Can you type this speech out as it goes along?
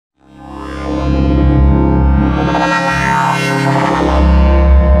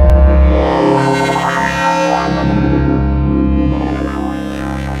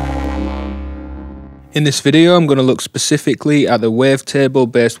In this video I'm going to look specifically at the wavetable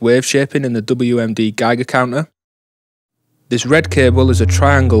based wave shaping in the WMD Geiger Counter. This red cable is a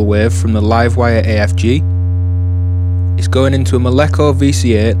triangle wave from the Livewire AFG. It's going into a Moleco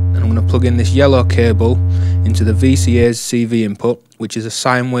VCA, and I'm going to plug in this yellow cable into the VCA's CV input, which is a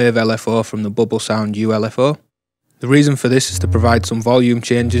sine wave LFO from the Bubble Sound ULFO. The reason for this is to provide some volume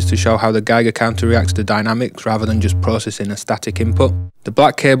changes to show how the Geiger counter reacts to dynamics rather than just processing a static input. The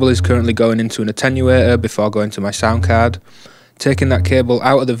black cable is currently going into an attenuator before going to my sound card. Taking that cable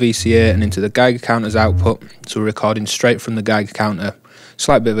out of the VCA and into the Geiger counter's output, so we're recording straight from the Geiger counter.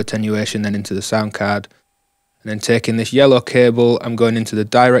 Slight bit of attenuation then into the sound card. And then taking this yellow cable, I'm going into the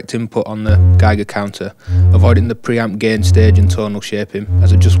direct input on the Geiger counter, avoiding the preamp gain stage and tonal shaping,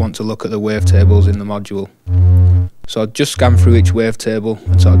 as I just want to look at the wavetables in the module. So I'll just scan through each wavetable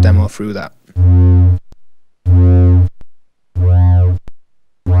and sort of demo through that.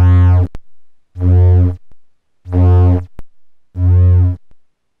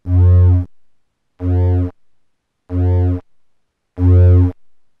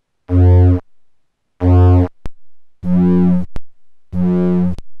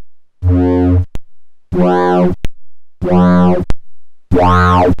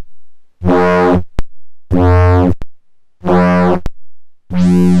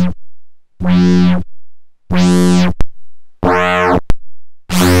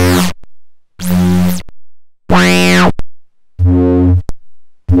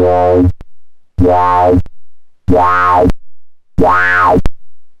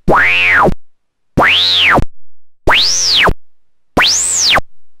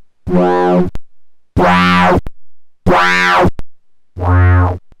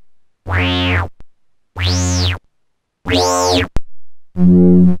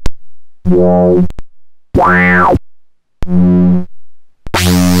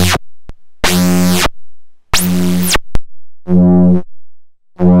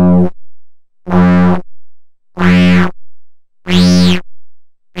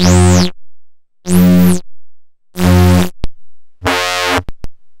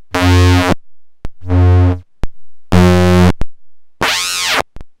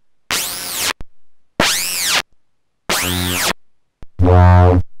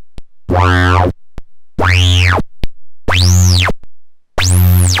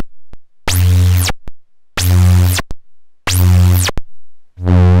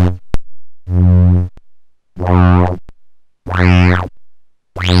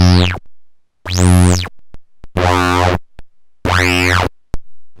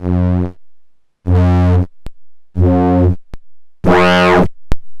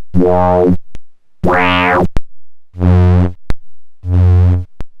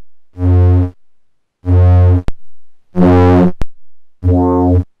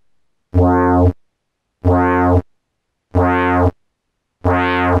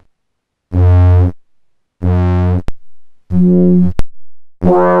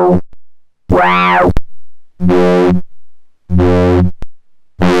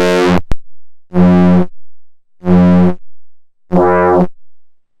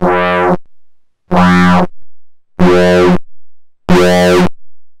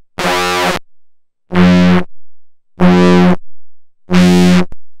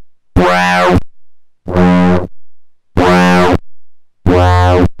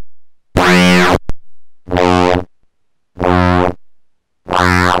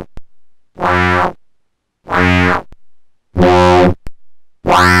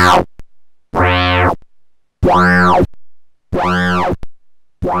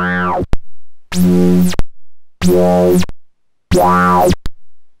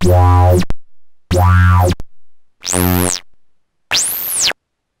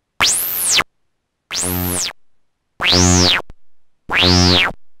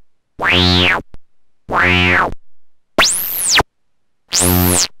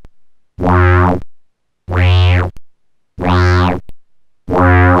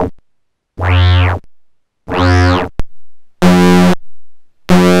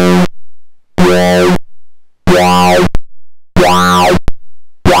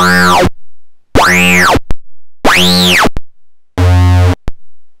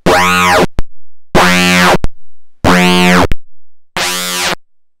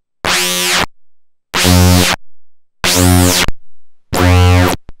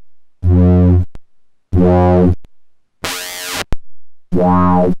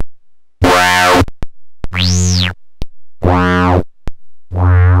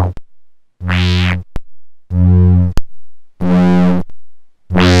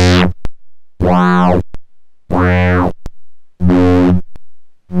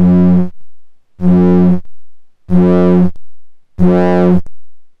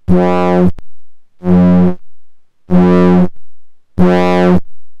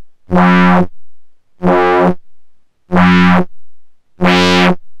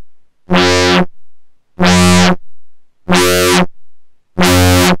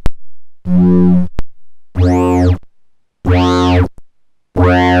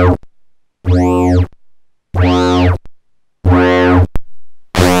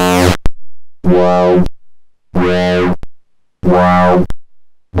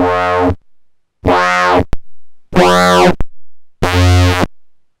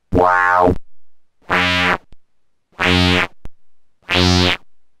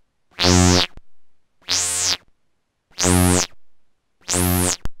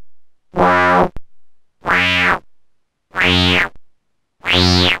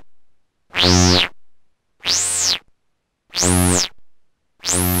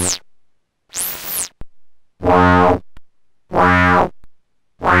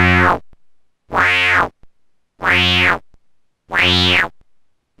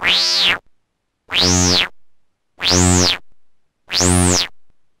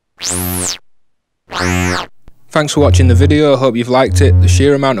 Thanks for watching the video, I hope you've liked it. The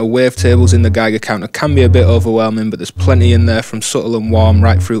sheer amount of wavetables in the Geiger counter can be a bit overwhelming, but there's plenty in there from subtle and warm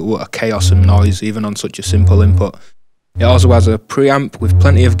right through to utter chaos and noise, even on such a simple input. It also has a preamp with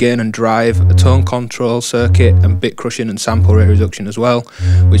plenty of gain and drive, a tone control circuit and bit crushing and sample rate reduction as well,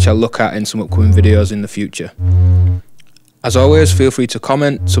 which I'll look at in some upcoming videos in the future. As always, feel free to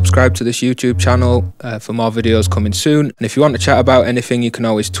comment, subscribe to this YouTube channel for more videos coming soon, and if you want to chat about anything you can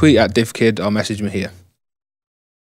always tweet at DivKid or message me here.